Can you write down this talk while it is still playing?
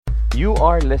You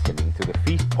are listening to the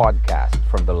Feast Podcast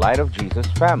from the Light of Jesus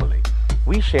family.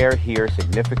 We share here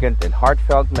significant and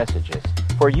heartfelt messages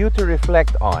for you to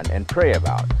reflect on and pray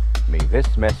about. May this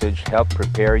message help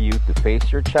prepare you to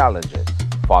face your challenges,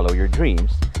 follow your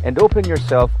dreams, and open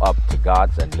yourself up to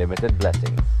God's unlimited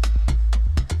blessings.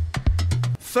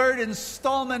 Third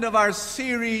installment of our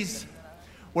series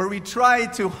where we try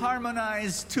to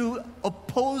harmonize two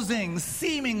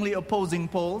seemingly opposing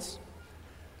poles.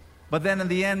 But then in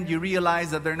the end, you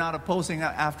realize that they're not opposing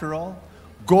after all.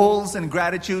 Goals and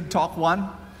gratitude, talk 1.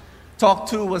 Talk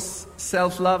 2 was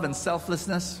self-love and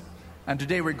selflessness. And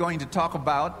today we're going to talk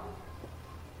about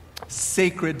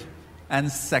sacred and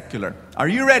secular. Are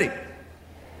you ready?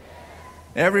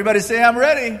 Everybody say, I'm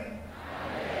ready.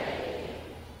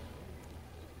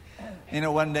 You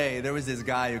know, one day there was this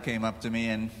guy who came up to me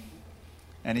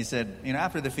and he said,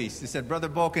 after the feast, he said, Brother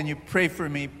Bo, can you pray for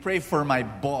me? Pray for my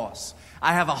boss.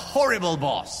 I have a horrible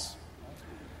boss.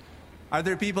 Are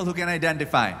there people who can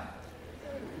identify?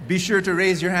 Be sure to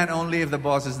raise your hand only if the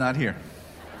boss is not here.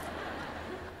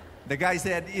 The guy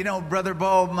said, Brother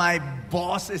Bo, my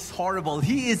boss is horrible.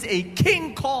 He is a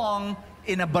King Kong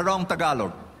in a Barong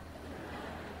Tagalog.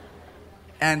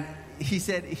 And he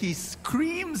said he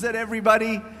screams at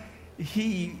everybody.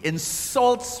 He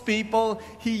insults people.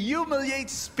 He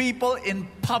humiliates people in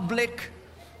public.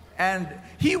 And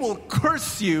he will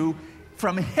curse you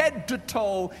from head to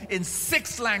toe in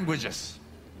 6 languages.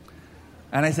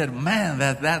 And I said, man,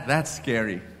 that's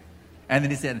scary. And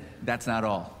then he said, that's not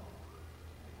all.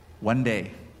 One day,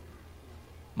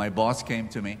 my boss came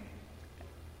to me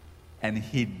and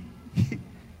he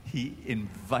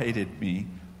invited me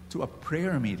to a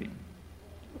prayer meeting.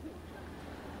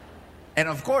 And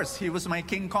of course, he was my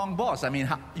King Kong boss. I mean,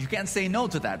 you can't say no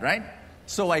to that, right?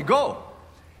 So I go.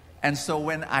 And so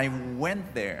when I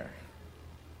went there,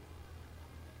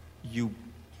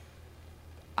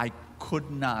 I could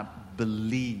not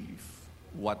believe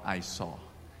what I saw.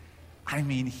 I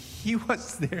mean, he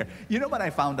was there. You know what I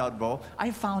found out, Bo?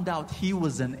 I found out he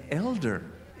was an elder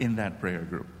in that prayer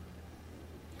group.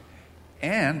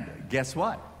 And guess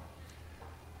what?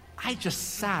 I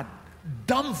just sat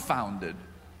dumbfounded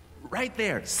right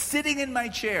there, sitting in my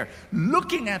chair,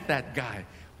 looking at that guy,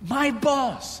 my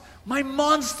boss, my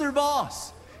monster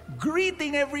boss,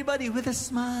 greeting everybody with a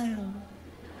smile,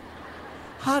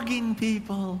 hugging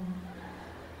people.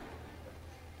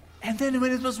 And then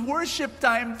when it was worship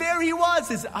time, there he was.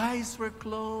 His eyes were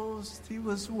closed. He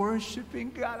was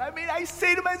worshiping God. I mean, I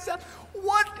say to myself,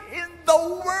 what in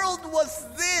the world was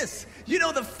this?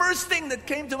 The first thing that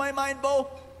came to my mind, Bo,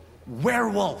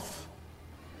 werewolf.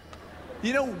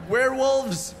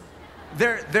 Werewolves,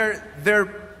 they're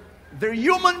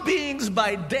human beings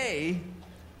by day,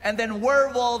 and then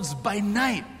werewolves by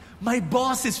night. My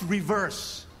boss is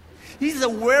reverse. He's a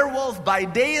werewolf by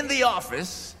day in the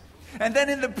office, and then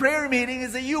in the prayer meeting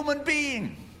is a human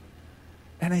being.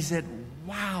 And I said,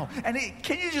 wow. And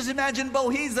can you just imagine, Bo,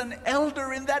 he's an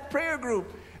elder in that prayer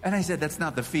group. And I said, that's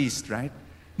not the feast, right?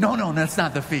 No, that's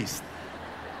not the feast.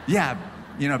 Yeah,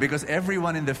 because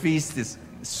everyone in the feast is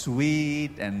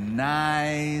sweet and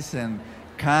nice and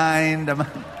kind.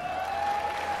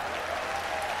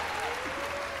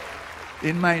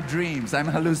 In my dreams, I'm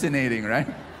hallucinating, right?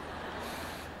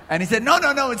 And he said, no,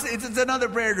 it's another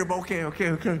prayer group. Okay.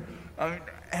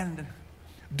 And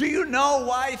do you know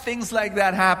why things like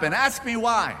that happen? Ask me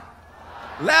why.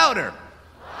 Louder.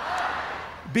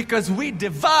 Because we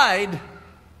divide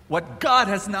what God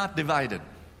has not divided.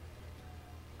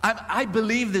 I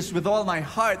believe this with all my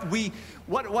heart.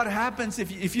 What happens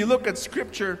if you look at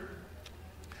Scripture?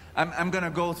 I'm going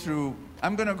to go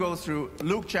through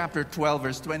Luke chapter 12,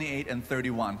 verse 28 and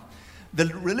 31. The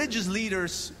religious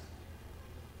leaders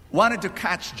wanted to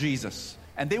catch Jesus,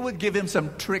 and they would give him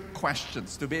some trick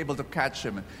questions to be able to catch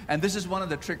him. And this is one of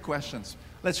the trick questions.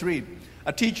 Let's read.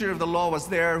 A teacher of the law was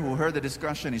there who heard the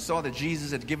discussion. He saw that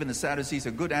Jesus had given the Sadducees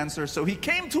a good answer, so he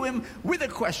came to him with a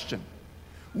question.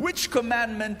 Which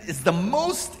commandment is the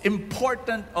most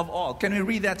important of all? Can we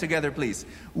read that together, please?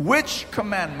 Which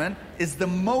commandment is the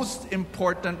most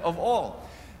important of all?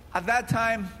 At that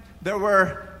time,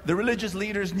 the religious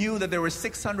leaders knew that there were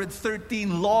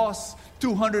 613 laws,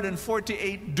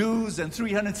 248 do's, and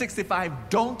 365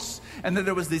 don'ts, and that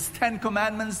there was these 10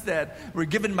 commandments that were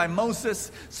given by Moses.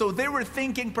 So they were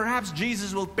thinking perhaps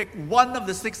Jesus will pick one of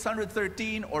the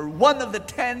 613 or one of the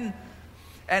 10.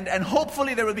 And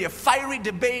hopefully there will be a fiery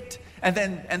debate, and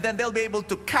then they'll be able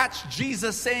to catch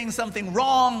Jesus saying something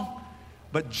wrong.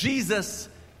 But Jesus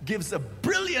gives a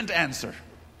brilliant answer.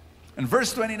 In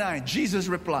verse 29, Jesus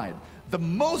replied, the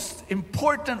most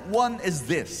important one is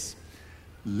this.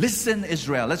 Listen,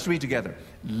 Israel. Let's read together.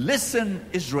 Listen,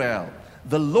 Israel,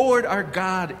 the Lord our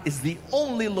God is the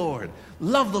only Lord.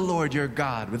 Love the Lord your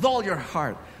God with all your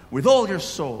heart, with all your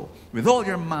soul, with all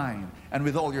your mind, and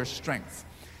with all your strength.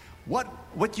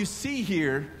 What you see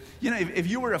here, if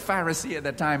you were a Pharisee at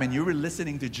that time and you were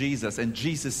listening to Jesus and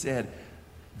Jesus said,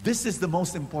 this is the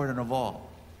most important of all.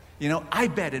 I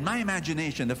bet in my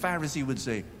imagination the Pharisee would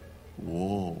say,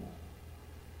 whoa.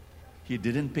 He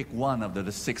didn't pick one of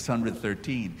the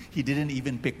 613. He didn't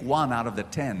even pick one out of the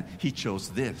 10. He chose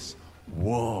this.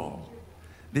 Whoa,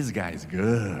 this guy's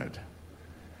good.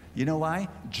 You know why?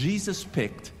 Jesus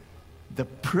picked the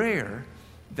prayer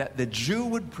that the Jew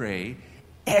would pray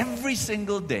every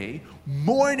single day,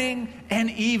 morning and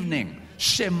evening.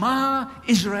 Shema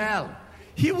Israel.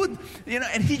 He would,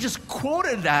 and he just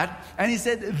quoted that, and he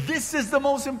said, this is the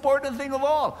most important thing of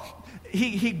all.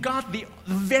 He got the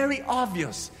very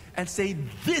obvious and say,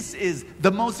 this is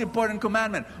the most important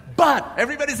commandment. But,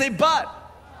 everybody say, but.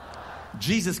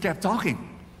 Jesus kept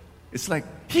talking. It's like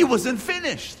he wasn't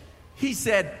finished. He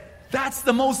said, that's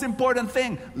the most important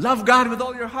thing. Love God with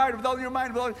all your heart, with all your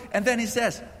mind. And then he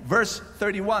says, verse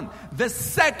 31, the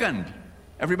second,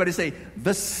 everybody say,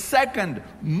 the second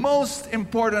most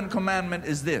important commandment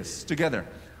is this, together.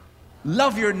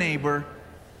 Love your neighbor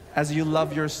as you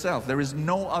love yourself. There is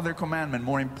no other commandment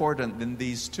more important than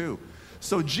these two.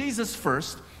 So Jesus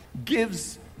first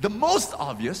gives the most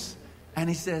obvious, and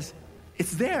he says,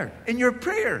 it's there in your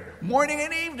prayer, morning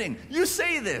and evening. You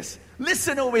say this.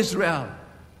 Listen, O Israel,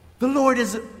 the Lord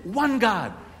is one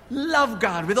God. Love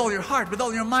God with all your heart, with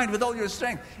all your mind, with all your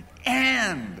strength.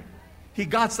 And he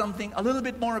got something a little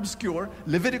bit more obscure.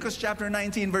 Leviticus chapter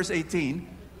 19, verse 18.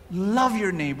 Love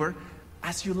your neighbor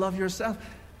as you love yourself.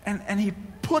 And he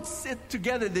puts it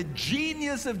together. The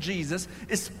genius of Jesus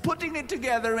is putting it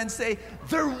together and say,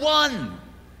 they're one.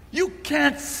 You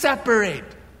can't separate.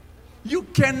 You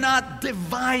cannot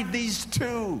divide these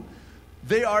two.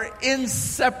 They are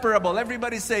inseparable.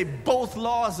 Everybody say, both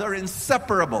laws are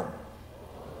inseparable.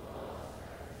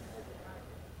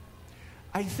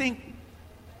 I think,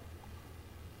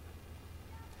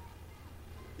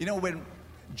 when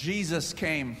Jesus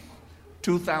came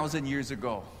 2,000 years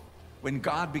ago, when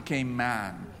God became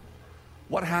man,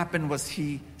 what happened was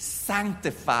he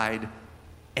sanctified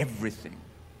everything.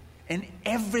 And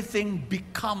everything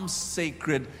becomes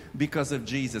sacred because of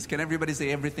Jesus. Can everybody say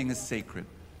everything is sacred?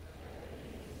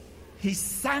 He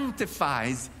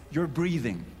sanctifies your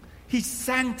breathing. He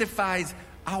sanctifies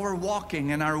our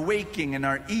walking and our waking and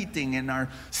our eating and our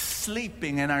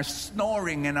sleeping and our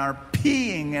snoring and our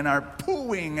peeing and our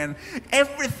pooing and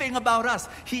everything about us.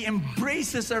 He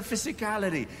embraces our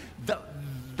physicality.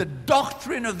 The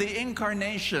doctrine of the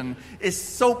incarnation is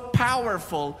so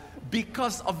powerful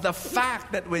because of the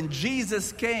fact that when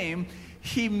Jesus came,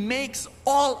 he makes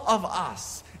all of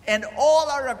us and all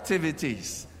our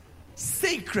activities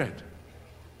sacred.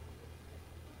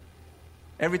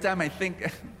 Every time I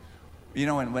think,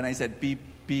 when I said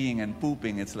peeing and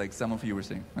pooping, it's like some of you were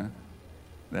saying, huh?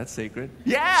 That's sacred?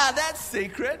 Yeah, that's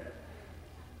sacred.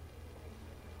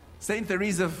 Saint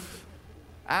Teresa of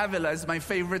Avila is my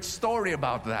favorite story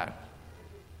about that.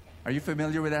 Are you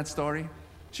familiar with that story?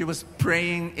 She was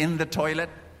praying in the toilet,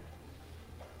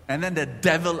 and then the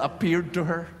devil appeared to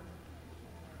her.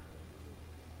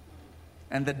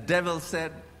 And the devil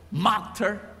mocked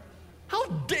her, how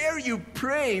dare you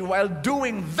pray while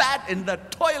doing that in the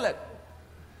toilet?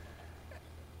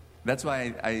 That's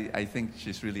why I think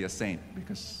she's really a saint,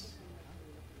 because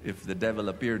if the devil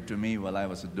appeared to me while I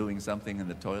was doing something in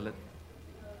the toilet,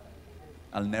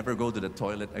 I'll never go to the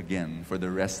toilet again for the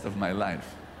rest of my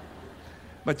life.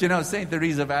 But Saint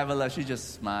Teresa of Avila, she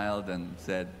just smiled and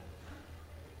said,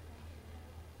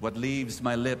 what leaves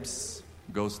my lips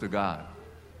goes to God.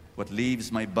 What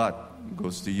leaves my butt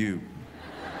goes to you.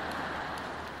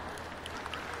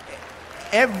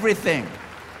 Everything.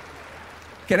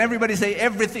 Can everybody say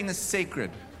everything is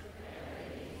sacred?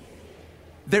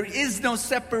 There is no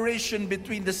separation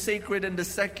between the sacred and the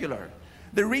secular.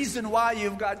 The reason why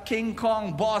you've got King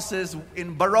Kong bosses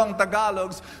in Barong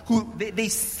Tagalogs who they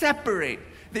separate.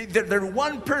 They're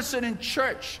one person in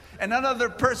church and another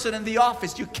person in the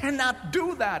office. You cannot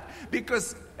do that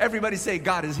because everybody say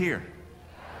God is here.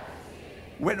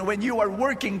 When you are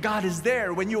working, God is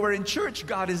there. When you are in church,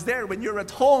 God is there. When you're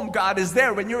at home, God is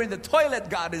there. When you're in the toilet,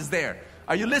 God is there.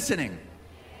 Are you listening?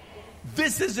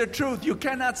 This is the truth. You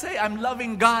cannot say, I'm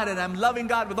loving God and I'm loving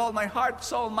God with all my heart,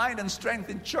 soul, mind, and strength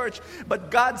in church.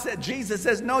 But God said, Jesus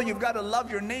says, no, you've got to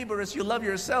love your neighbor as you love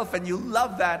yourself. And you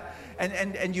love that.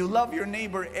 And you love your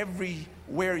neighbor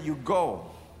everywhere you go.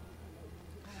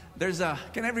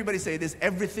 Can everybody say this?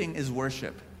 Everything is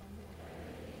worship.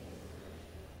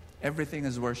 Everything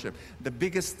is worship. The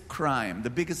biggest crime, the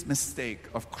biggest mistake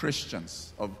of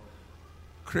Christians,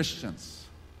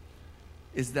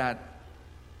 is that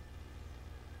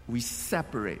we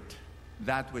separate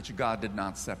that which God did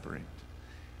not separate.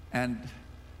 And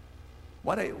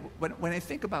when I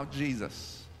think about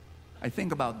Jesus, I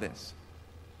think about this.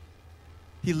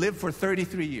 He lived for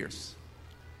 33 years.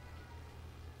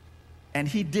 And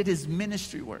he did his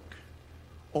ministry work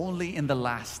only in the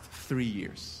last 3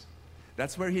 years.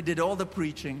 That's where he did all the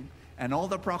preaching and all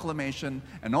the proclamation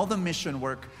and all the mission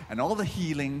work and all the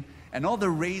healing and all the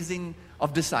raising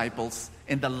of disciples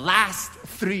in the last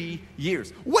 3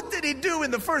 years. What did he do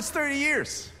in the first 30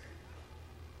 years?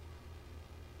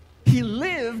 He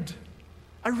lived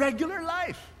a regular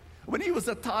life. When he was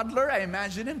a toddler, I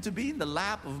imagine him to be in the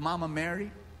lap of Mama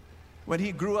Mary. When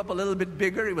he grew up a little bit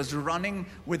bigger, he was running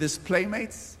with his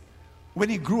playmates. When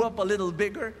he grew up a little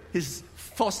bigger, his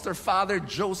foster father,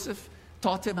 Joseph,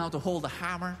 taught him how to hold a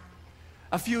hammer.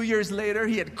 A few years later,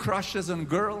 he had crushes on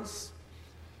girls.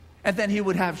 And then he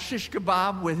would have shish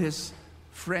kebab with his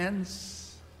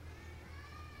friends.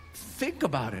 Think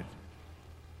about it.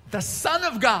 The Son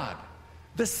of God,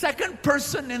 the second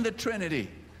person in the Trinity,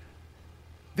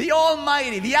 the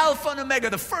Almighty, the Alpha and Omega,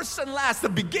 the first and last, the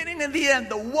beginning and the end,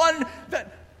 the one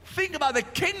that, think about the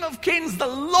King of Kings, the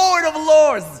Lord of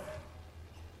Lords,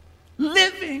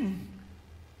 living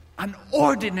an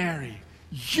ordinary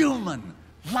human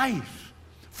life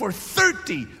for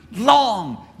 30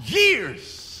 long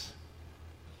years.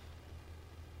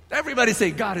 Everybody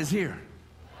say, God is here.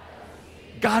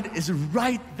 God is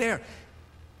right there.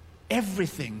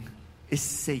 Everything is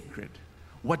sacred.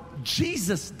 What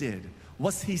Jesus did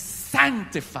was he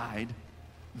sanctified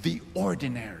the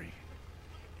ordinary.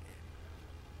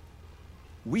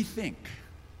 We think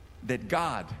that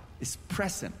God is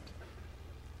present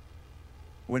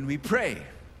when we pray,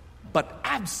 but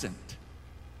absent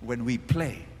when we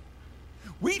play.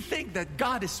 We think that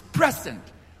God is present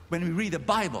when we read the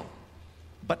Bible,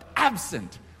 but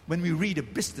absent when we read a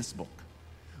business book.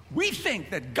 We think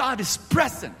that God is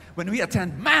present when we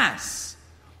attend Mass,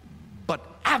 but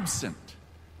absent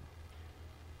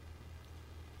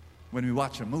when we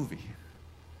watch a movie.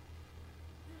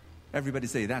 Everybody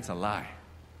say, that's a lie.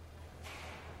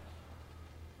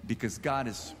 Because God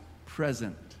is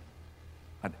present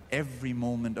at every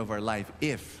moment of our life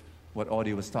if, what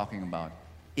Audie was talking about,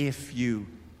 if you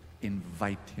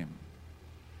invite Him.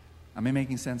 Am I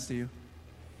making sense to you?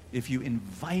 If you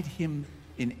invite Him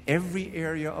in every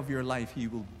area of your life, He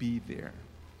will be there.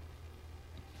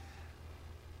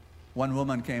 One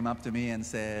woman came up to me and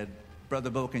said, Brother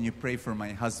Bo, can you pray for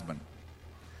my husband?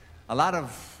 A lot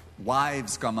of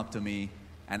wives come up to me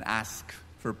and ask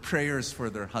for prayers for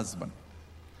their husband.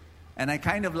 And I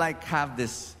kind of like have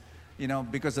this,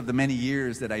 because of the many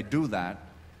years that I do that,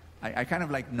 I kind of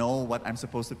like know what I'm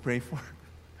supposed to pray for.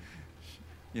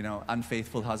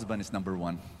 Unfaithful husband is number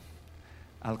 1.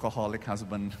 Alcoholic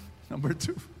husband, number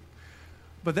 2.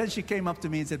 But then she came up to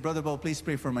me and said, Brother Bo, please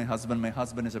pray for my husband. My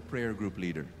husband is a prayer group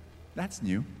leader. That's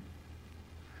new.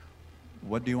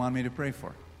 What do you want me to pray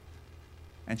for?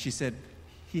 And she said,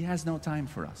 he has no time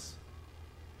for us.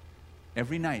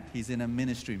 Every night he's in a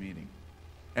ministry meeting.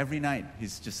 Every night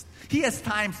he has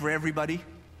time for everybody.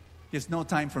 He has no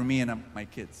time for me and my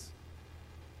kids.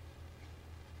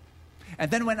 And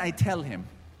then when I tell him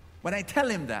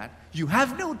that you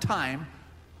have no time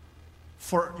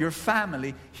for your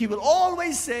family, he will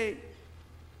always say,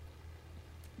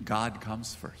 God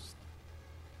comes first.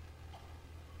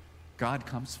 God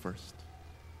comes first.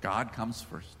 God comes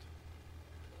first.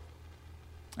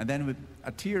 And then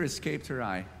a tear escaped her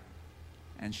eye,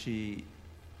 and she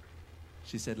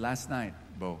said, last night,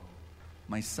 Bo,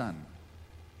 my son,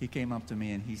 he came up to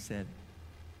me and he said,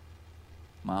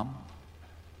 Mom,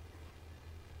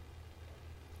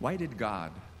 why did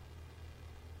God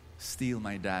steal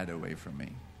my dad away from me?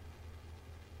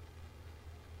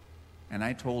 And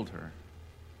I told her,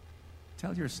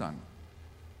 tell your son,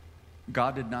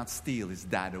 God did not steal his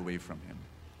dad away from him.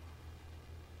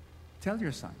 Tell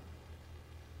your son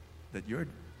that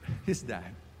his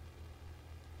dad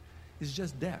is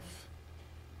just deaf.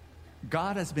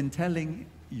 God has been telling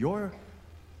your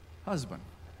husband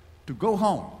to go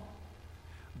home.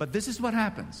 But this is what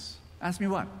happens. Ask me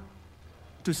what?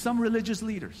 To some religious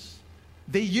leaders,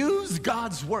 they use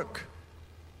God's work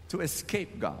to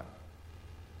escape God.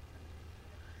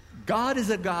 God is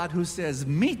a God who says,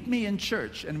 meet me in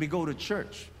church, and we go to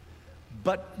church.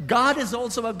 But God is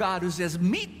also a God who says,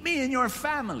 meet me in your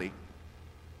family.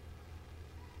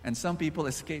 And some people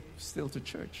escape still to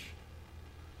church.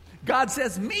 God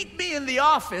says, meet me in the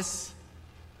office.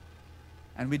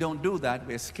 And we don't do that.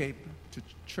 We escape to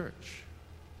church.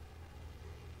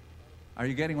 Are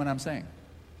you getting what I'm saying?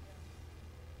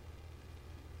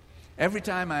 Every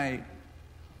time I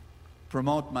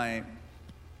promote my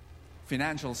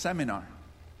financial seminar,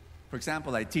 for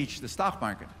example, I teach the stock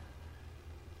market,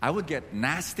 I would get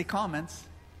nasty comments,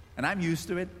 and I'm used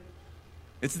to it.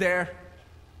 It's there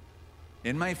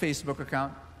in my Facebook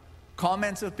account.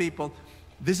 Comments of people.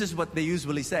 This is what they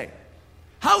usually say.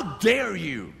 How dare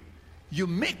you? You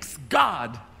mix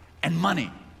God and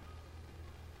money.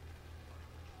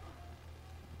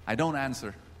 I don't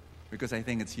answer because I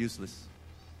think it's useless.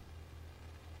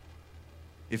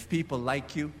 If people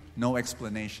like you, no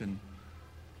explanation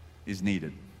is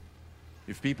needed.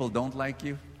 If people don't like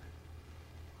you,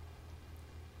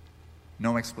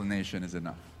 no explanation is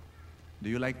enough. Do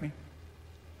you like me?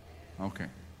 Okay.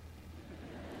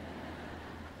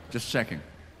 Just checking.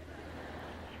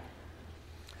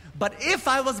 But if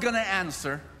I was going to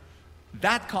answer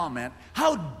that comment,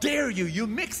 how dare you? You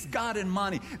mix God and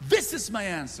money. This is my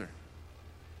answer.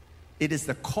 It is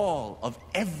the call of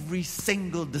every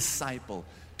single disciple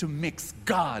to mix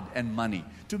God and money,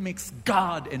 to mix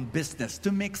God and business,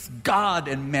 to mix God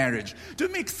and marriage, to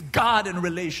mix God and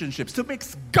relationships, to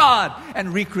mix God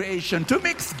and recreation, to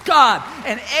mix God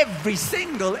and every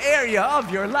single area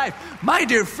of your life. My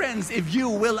dear friends, if you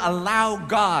will allow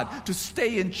God to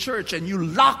stay in church and you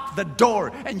lock the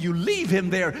door and you leave Him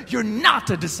there, you're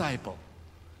not a disciple.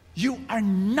 You are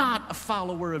not a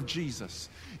follower of Jesus.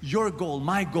 Your goal,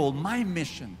 my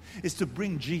mission is to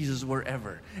bring Jesus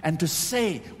wherever and to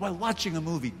say, while watching a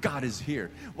movie, God is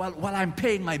here. While I'm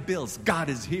paying my bills, God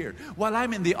is here. While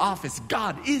I'm in the office,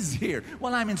 God is here.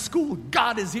 While I'm in school,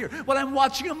 God is here. While I'm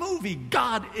watching a movie,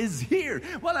 God is here.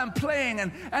 While I'm playing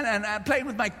and playing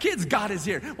with my kids, God is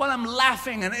here. While I'm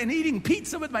laughing and eating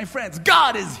pizza with my friends,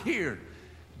 God is here.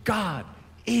 God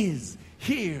is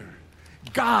here.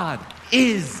 God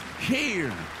is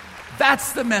here.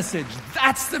 That's the message.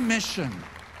 That's the mission.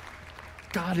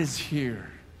 God is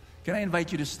here. Can I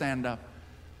invite you to stand up?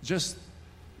 Just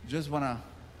want to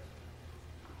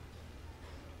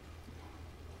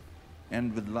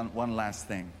end with one last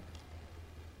thing.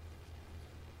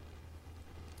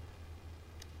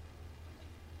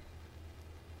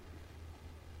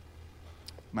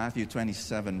 Matthew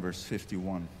 27, verse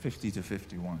 50 to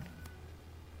 51.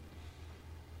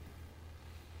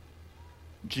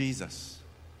 Jesus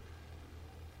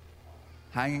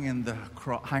hanging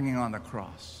on the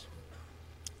cross,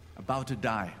 about to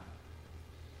die.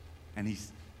 And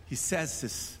he says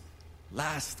his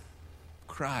last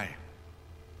cry.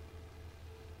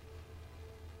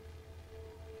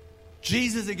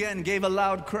 Jesus again gave a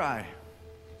loud cry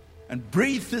and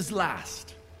breathed his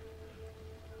last.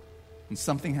 And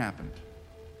something happened.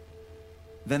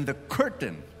 Then the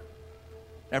curtain,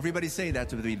 everybody say that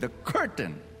to me, the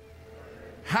curtain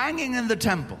hanging in the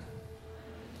temple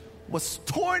was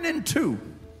torn in two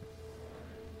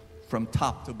from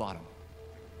top to bottom.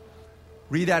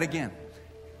 Read that again.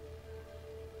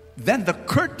 Then the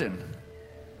curtain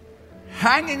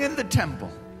hanging in the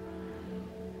temple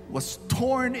was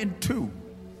torn in two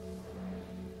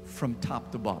from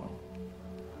top to bottom.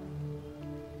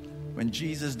 When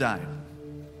Jesus died,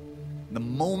 the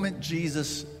moment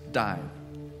Jesus died,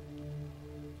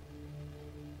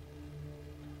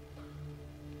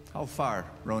 how far,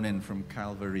 Ronin, from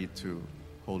Calvary to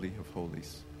Holy of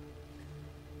Holies?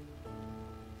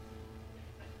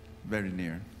 Very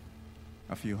near.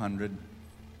 A few hundred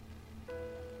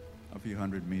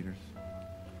meters.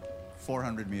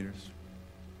 400 meters.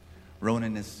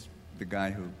 Ronin is the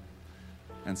guy who,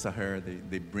 and Sahar,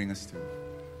 they bring us to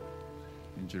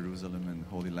in Jerusalem and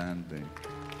Holy Land.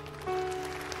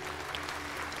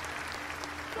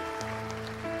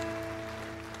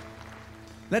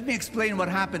 Let me explain what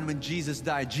happened when Jesus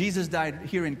died. Jesus died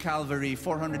here in Calvary.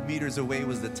 400 meters away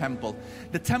was the temple.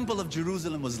 The temple of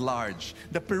Jerusalem was large.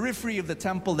 The periphery of the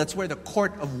temple, that's where the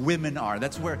court of women are.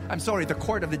 The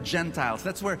court of the Gentiles.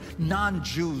 That's where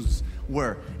non-Jews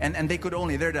were. And they could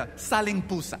only, they're the saling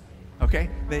pusa. Okay?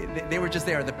 They were just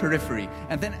there at the periphery.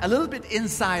 And then a little bit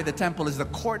inside the temple is the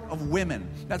court of women.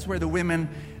 That's where the women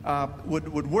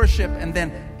would worship. And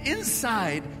then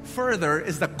inside further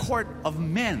is the court of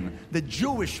men, the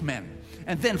Jewish men.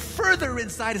 And then further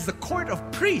inside is the court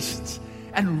of priests.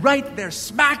 And right there,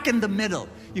 smack in the middle,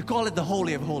 you call it the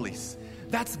Holy of Holies.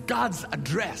 That's God's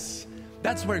address.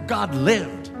 That's where God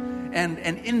lived. And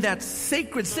in that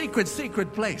sacred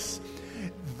place,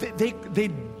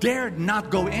 they dared not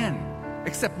go in.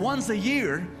 Except once a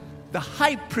year, the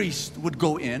high priest would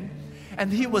go in.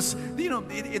 And he was,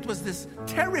 it was this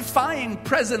terrifying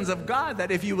presence of God that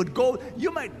if you would go,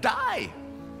 you might die.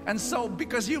 And so,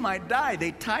 because you might die,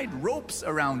 they tied ropes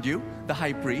around you, the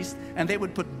high priest, and they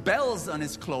would put bells on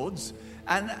his clothes.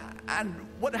 And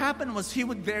what happened was he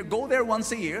would go there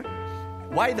once a year.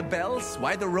 Why the bells?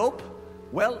 Why the rope?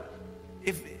 Well,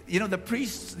 if the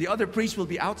other priests will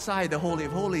be outside the Holy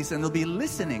of Holies, and they'll be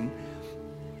listening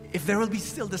if there will be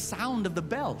still the sound of the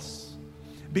bells.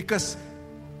 Because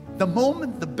the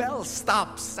moment the bells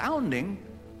stop sounding,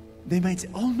 they might say,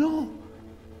 "Oh no,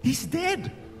 he's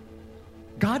dead.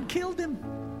 God killed him."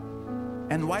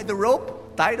 And why the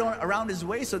rope tied around his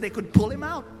waist? So they could pull him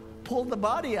out, pull the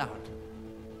body out.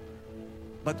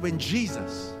 But when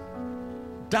Jesus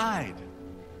died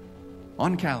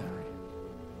on Calvary,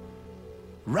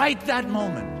 right that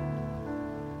moment,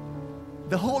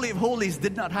 the Holy of Holies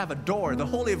did not have a door. The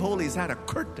Holy of Holies had a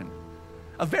curtain,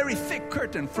 a very thick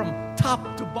curtain from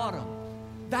top to bottom.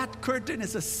 That curtain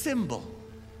is a symbol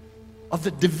of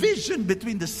the division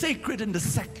between the sacred and the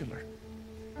secular.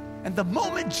 And the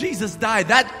moment Jesus died,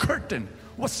 that curtain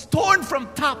was torn from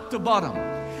top to bottom.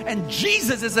 And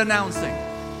Jesus is announcing,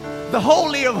 the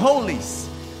Holy of Holies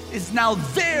is now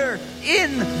there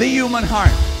in the human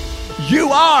heart.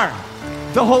 You are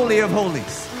the Holy of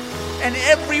Holies. And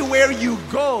everywhere you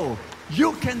go,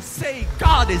 you can say,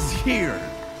 God is here.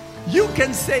 You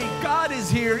can say, God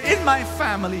is here in my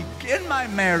family, in my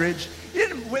marriage,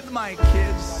 with my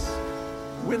kids,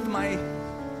 with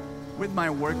my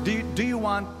work. Do you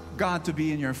want God to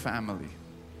be in your family?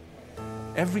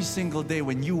 Every single day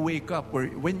when you wake up,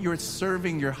 when you're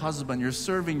serving your husband, you're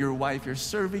serving your wife, you're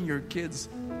serving your kids,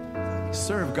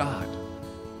 serve God.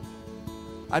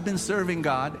 I've been serving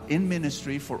God in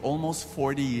ministry for almost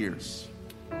 40 years.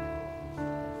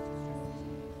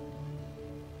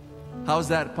 How is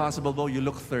that possible? Though you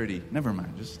look 30. Never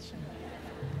mind, just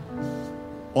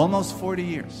almost 40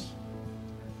 years.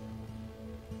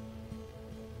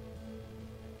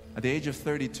 At the age of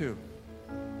 32,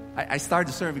 I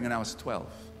started serving when I was 12.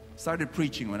 Started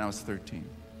preaching when I was 13.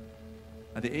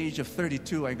 At the age of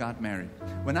 32, I got married.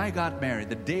 When I got married,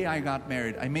 the day I got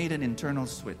married, I made an internal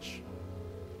switch.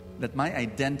 That my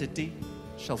identity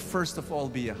shall first of all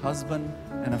be a husband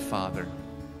and a father,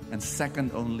 and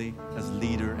second only as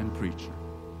leader and preacher.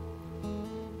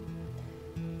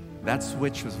 That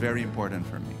switch was very important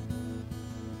for me.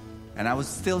 And I was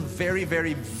still very,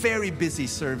 very, very busy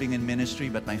serving in ministry,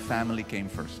 but my family came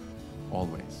first,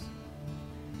 always.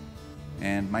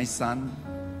 And my son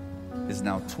is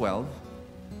now 12.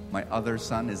 My other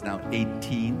son is now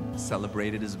 18,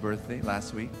 celebrated his birthday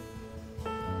last week.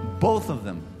 Both of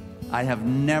them, I have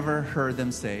never heard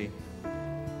them say,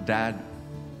 "Dad,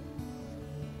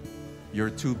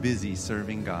 you're too busy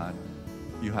serving God.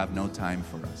 You have no time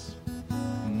for us."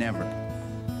 Never.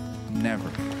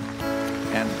 Never.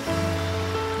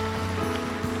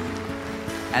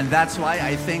 And that's why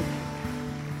I think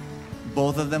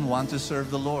both of them want to serve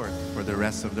the Lord for the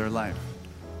rest of their life.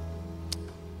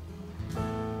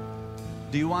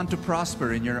 Do you want to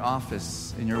prosper in your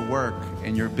office, in your work,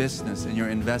 in your business, in your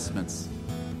investments?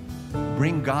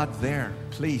 Bring God there,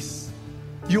 please.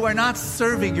 You are not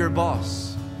serving your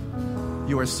boss.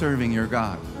 You are serving your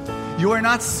God. You are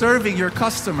not serving your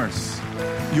customers.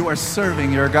 You are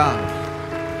serving your God.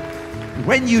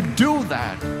 When you do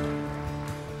that,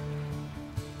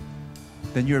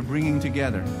 then you're bringing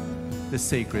together the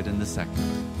sacred and the secular.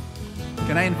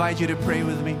 Can I invite you to pray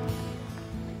with me?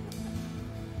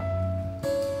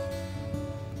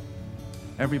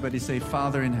 Everybody say,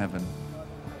 Father in heaven,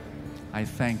 I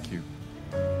thank you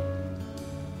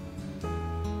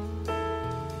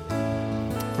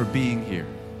for being here.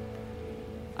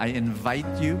 I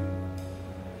invite you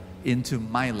into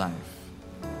my life.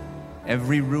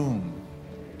 Every room,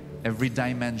 every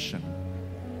dimension,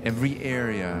 every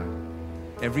area,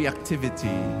 every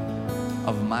activity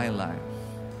of my life.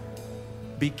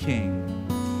 Be King,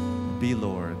 be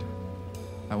Lord.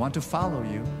 I want to follow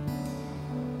you.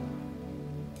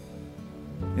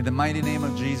 In the mighty name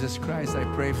of Jesus Christ, I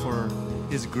pray for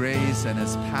His grace and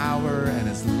His power and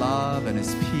His love and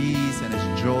His peace and His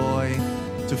joy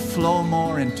to flow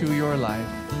more into your life.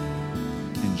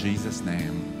 In Jesus'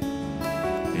 name,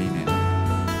 amen.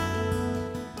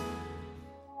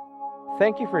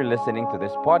 Thank you for listening to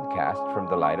this podcast from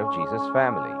the Light of Jesus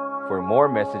family. For more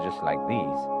messages like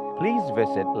these, please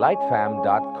visit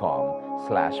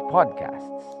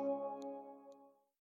lightfam.com/podcasts.